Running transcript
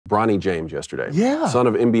Bronny James yesterday. Yeah. Son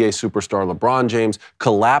of NBA superstar LeBron James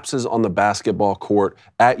collapses on the basketball court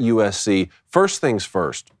at USC. First things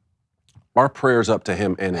first, our prayers up to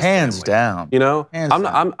him and his Hands family. down. You know,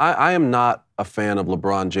 I am not a fan of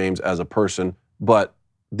LeBron James as a person, but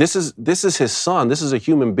this is his son. This is a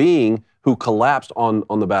human being who collapsed on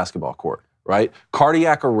the basketball court. Right?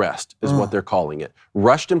 Cardiac arrest is what they're calling it.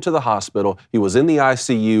 Rushed him to the hospital. He was in the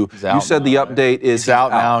ICU. You said the update is he's out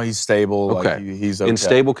now. He's stable. Okay. Like he's okay. In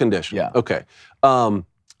stable condition. Yeah. Okay.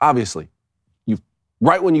 Obviously,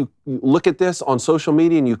 right when you look at this on social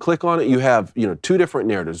media and you click on it, you have two different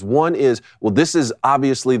narratives. One is, well, this is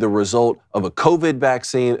obviously the result of a COVID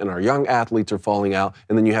vaccine and our young athletes are falling out.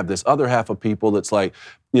 And then you have this other half of people that's like,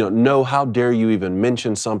 no, how dare you even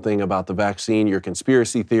mention something about the vaccine? You're a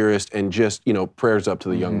conspiracy theorist, and just, prayers up to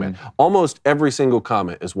the young man. Almost every single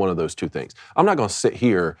comment is one of those two things. I'm not going to sit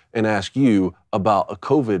here and ask you about a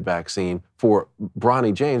COVID vaccine for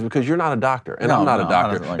Bronny James because you're not a doctor, and I'm not a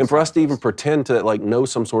doctor. And for us to even pretend to know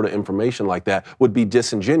some sort of information like that would be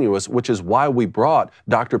disingenuous, which is why we brought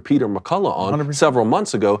Dr. Peter McCullough on 100%. several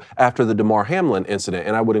months ago after the Damar Hamlin incident.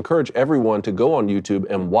 And I would encourage everyone to go on YouTube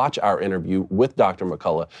and watch our interview with Dr.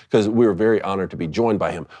 McCullough, because we were very honored to be joined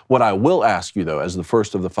by him. What I will ask you, though, as the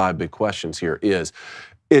first of the 5 big questions here is,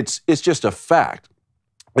 it's just a fact.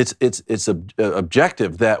 It's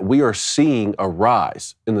objective that we are seeing a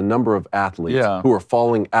rise in the number of athletes who are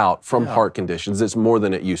falling out from heart conditions. It's more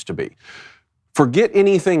than it used to be. Forget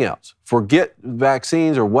anything else. Forget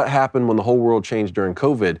vaccines or what happened when the whole world changed during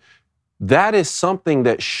COVID. That is something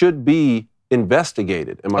that should be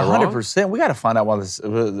investigated. Am I wrong? 100%. We got to find out why this,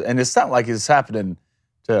 and it's not like it's happening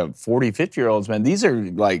to 40, 50-year-olds, man. These are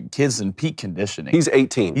like kids in peak conditioning. He's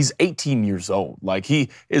 18. He's 18 years old. Like, he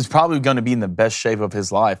is probably going to be in the best shape of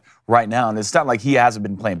his life right now. And it's not like he hasn't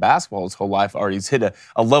been playing basketball his whole life, or he's hit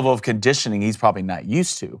a level of conditioning he's probably not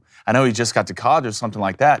used to. I know he just got to college or something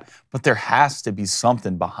like that, but there has to be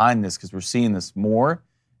something behind this, because we're seeing this more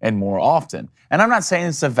and more often. And I'm not saying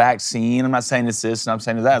it's a vaccine. I'm not saying it's this, and I'm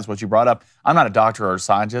saying that. It's what you brought up. I'm not a doctor or a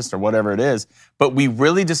scientist or whatever it is, but we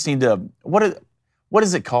really just need to, what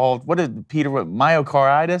is it called? What did Peter,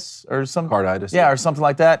 myocarditis or something? Carditis. Yeah, or something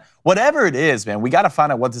like that. Whatever it is, man, we got to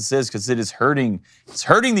find out what this is, because it is hurting. It's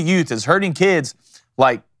hurting the youth. It's hurting kids.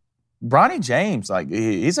 Like, Bronny James, like,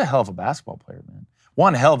 he's a hell of a basketball player, man.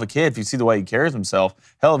 One, hell of a kid if you see the way he carries himself.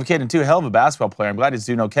 Hell of a kid. And two, hell of a basketball player. I'm glad he's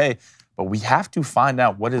doing okay. But we have to find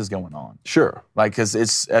out what is going on. Sure. Like, because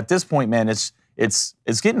it's, at this point, man, it's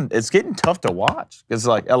getting tough to watch. Because,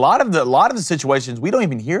 like, a lot of the situations we don't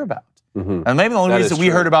even hear about. And maybe the only reason we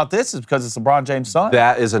heard about this is because it's LeBron James' son.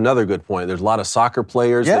 That is another good point. There's a lot of soccer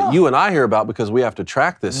players that you and I hear about because we have to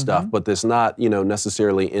track this stuff, but it's not,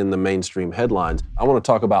 necessarily in the mainstream headlines. I want to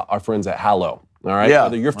talk about our friends at Hallow. All right. Yeah,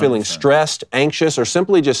 whether you're feeling 100%. stressed, anxious, or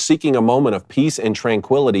simply just seeking a moment of peace and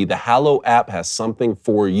tranquility, the Hallow app has something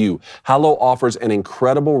for you. Hallow offers an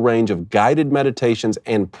incredible range of guided meditations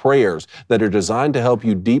and prayers that are designed to help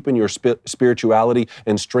you deepen your spirituality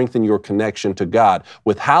and strengthen your connection to God.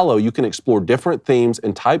 With Hallow, you can explore different themes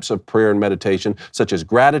and types of prayer and meditation, such as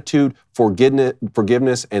gratitude,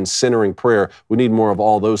 forgiveness, and centering prayer. We need more of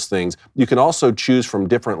all those things. You can also choose from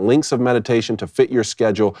different lengths of meditation to fit your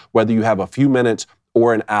schedule, whether you have a few minutes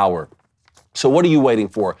or an hour. So what are you waiting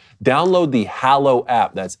for? Download the Hallow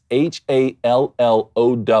app. That's Hallow,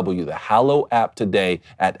 the Hallow app today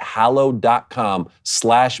at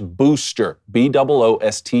hallow.com/booster,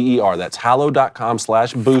 BOOSTER. That's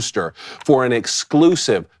hallow.com/booster for an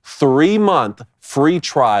exclusive 3-month free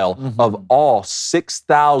trial of all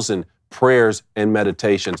 6,000 prayers and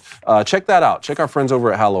meditations. Check that out. Check our friends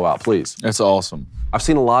over at Hallow out, please. That's awesome. I've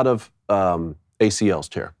seen a lot of ACLs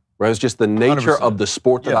tear. Right? It's just the nature 100%. of the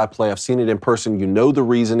sport that I play. I've seen it in person. You know the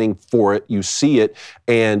reasoning for it. You see it,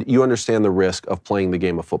 and you understand the risk of playing the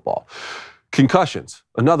game of football. Concussions,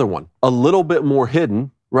 another one. A little bit more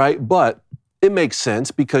hidden, right? But it makes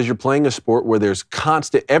sense because you're playing a sport where there's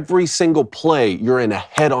constant, every single play, you're in a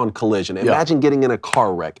head-on collision. Imagine getting in a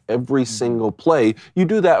car wreck every single play. You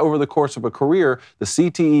do that over the course of a career. The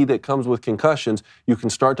CTE that comes with concussions, you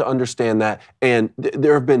can start to understand that. And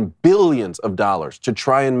there have been billions of dollars to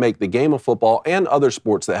try and make the game of football and other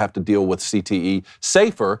sports that have to deal with CTE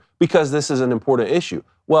safer, because this is an important issue.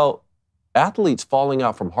 Well, athletes falling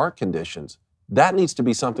out from heart conditions, that needs to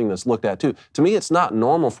be something that's looked at too. To me, it's not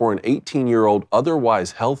normal for an 18-year-old,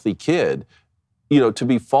 otherwise healthy kid, to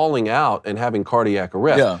be falling out and having cardiac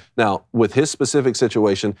arrest. Yeah. Now, with his specific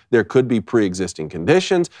situation, there could be pre-existing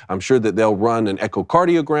conditions. I'm sure that they'll run an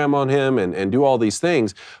echocardiogram on him and do all these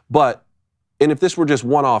things. And if this were just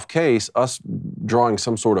one-off case, us drawing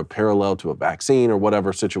some sort of parallel to a vaccine or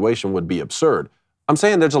whatever situation would be absurd. I'm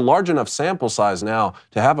saying there's a large enough sample size now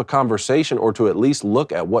to have a conversation or to at least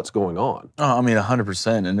look at what's going on. Oh, I mean,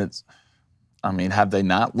 100%. And it's, I mean, have they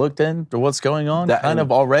not looked into what's going on kind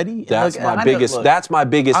of already? That's my biggest. That's my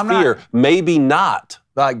biggest fear. Maybe not.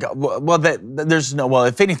 Like, well, there's no. Well,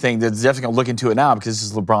 if anything, they're definitely gonna look into it now because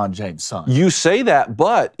this is LeBron James' son. You say that,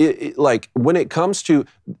 but like when it comes to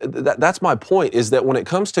that's my point. Is that when it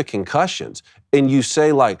comes to concussions, and you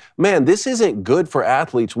say like, man, this isn't good for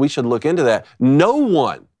athletes. We should look into that. No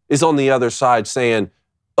one is on the other side saying,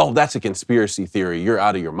 oh, that's a conspiracy theory. You're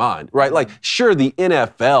out of your mind, right? Like, sure, the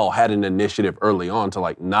NFL had an initiative early on to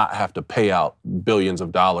like not have to pay out billions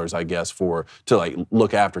of dollars, I guess, to like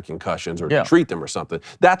look after concussions or to treat them or something.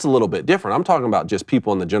 That's a little bit different. I'm talking about just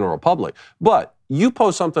people in the general public. But you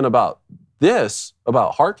post something about this,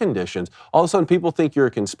 about heart conditions, all of a sudden people think you're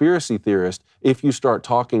a conspiracy theorist if you start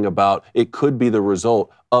talking about it could be the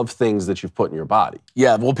result of things that you've put in your body.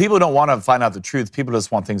 Yeah, well, people don't want to find out the truth. People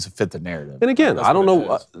just want things to fit the narrative. And again, I don't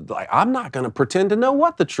know, like, I'm not going to pretend to know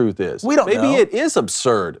what the truth is. We don't know. Maybe it is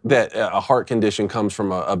absurd that a heart condition comes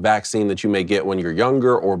from a vaccine that you may get when you're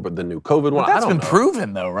younger or the new COVID one. But that's been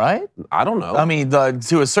proven though, right? I don't know. I mean,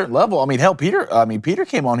 to a certain level. I mean, hell, Peter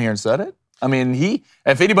came on here and said it. I mean,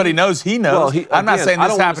 if anybody knows, he knows. Well, I'm not saying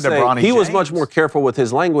this happened to Bronny James. He was much more careful with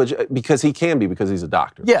his language because he can be, because he's a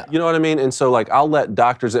doctor. Yeah. You know what I mean? And so, like, I'll let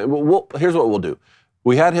doctors, here's what we'll do.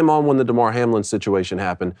 We had him on when the DeMar Hamlin situation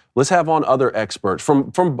happened. Let's have on other experts. I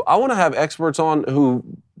want to have experts on who,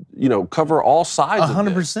 cover all sides.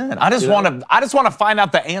 100%. I just want to find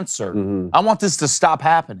out the answer. Mm-hmm. I want this to stop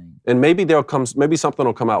happening. And maybe something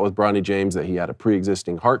will come out with Bronny James that he had a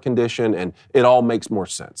pre-existing heart condition, and it all makes more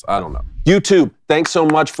sense. I don't know. YouTube, thanks so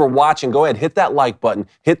much for watching. Go ahead, hit that like button,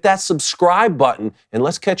 hit that subscribe button, and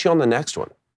let's catch you on the next one.